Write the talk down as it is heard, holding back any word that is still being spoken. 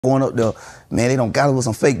going up there, man, they don't got us with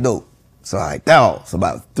some fake dope. So I like, dawg. So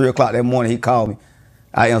about 3 o'clock that morning, he called me.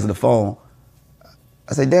 I answered the phone.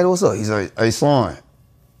 I said, Daddy, what's up? He said, hey, son.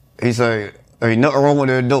 He said, ain't nothing wrong with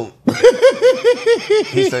that dope.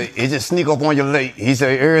 He said, it just sneak up on you late. He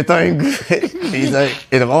said, everything good. He said,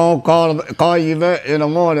 if I don't call you back in the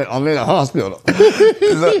morning, I'm in the hospital.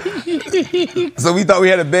 So we thought we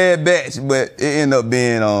had a bad batch, but it ended up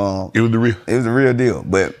being it was the real deal.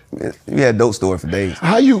 But we had dope store for days.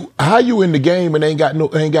 How you in the game and ain't got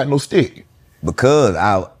no stick? Because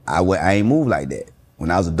I ain't move like that. When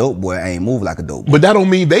I was a dope boy, I ain't move like a dope boy. But that don't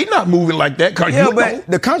mean they not moving like that. Yeah, but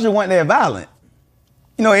the country wasn't that violent.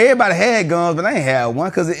 You know, everybody had guns, but I ain't had one.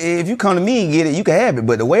 Because if you come to me and get it, you can have it.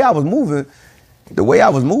 But the way I was moving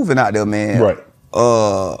out there, man, right?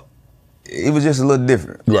 It was just a little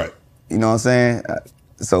different, right? You know what I'm saying?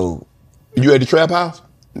 So you had the trap house?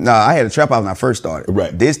 No, I had a trap house when I first started.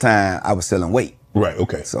 Right. This time I was selling weight. Right.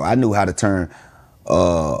 Okay. So I knew how to turn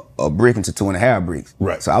a brick into 2.5 bricks.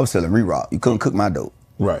 Right. So I was selling re-rock. You couldn't cook my dope.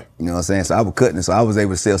 Right. You know what I'm saying? So I was cutting it. So I was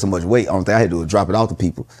able to sell so much weight. Only thing I had to do was drop it off to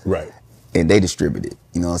people. Right. And they distributed.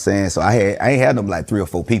 You know what I'm saying? So I ain't had them like 3 or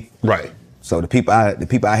 4 people. Right. So the people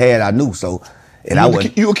I had, I knew. So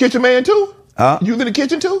you a kitchen man too? Huh? You was in the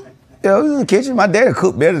kitchen too? Yeah, I was in the kitchen. My daddy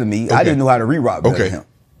cooked better than me. Okay. I didn't know how to re-rock better than him.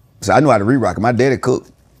 So I knew how to re-rock. My daddy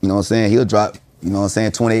cooked. You know what I'm saying? He'll drop, you know what I'm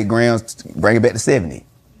saying, 28 grams, bring it back to 70.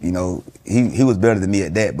 You know, he was better than me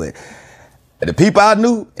at that. But the people I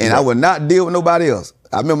knew, and I would not deal with nobody else.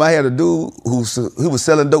 I remember I had a dude who was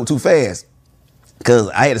selling dope too fast. Because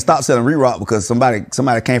I had to stop selling re-rock because somebody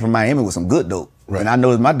came from Miami with some good dope. Right. And I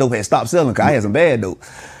noticed my dope had stopped selling because I had some bad dope.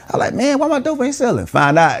 I was like, man, why my dope ain't selling?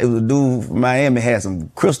 Find out it was a dude from Miami had some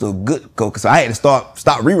crystal good coke. So I had to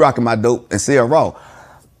stop re-rocking my dope and sell raw.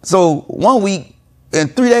 So 1 week, in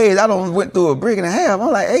 3 days, I went through a brick and a half.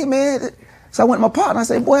 I'm like, hey, man. So I went to my partner. I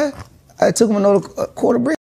said, boy, I took him another quarter brick.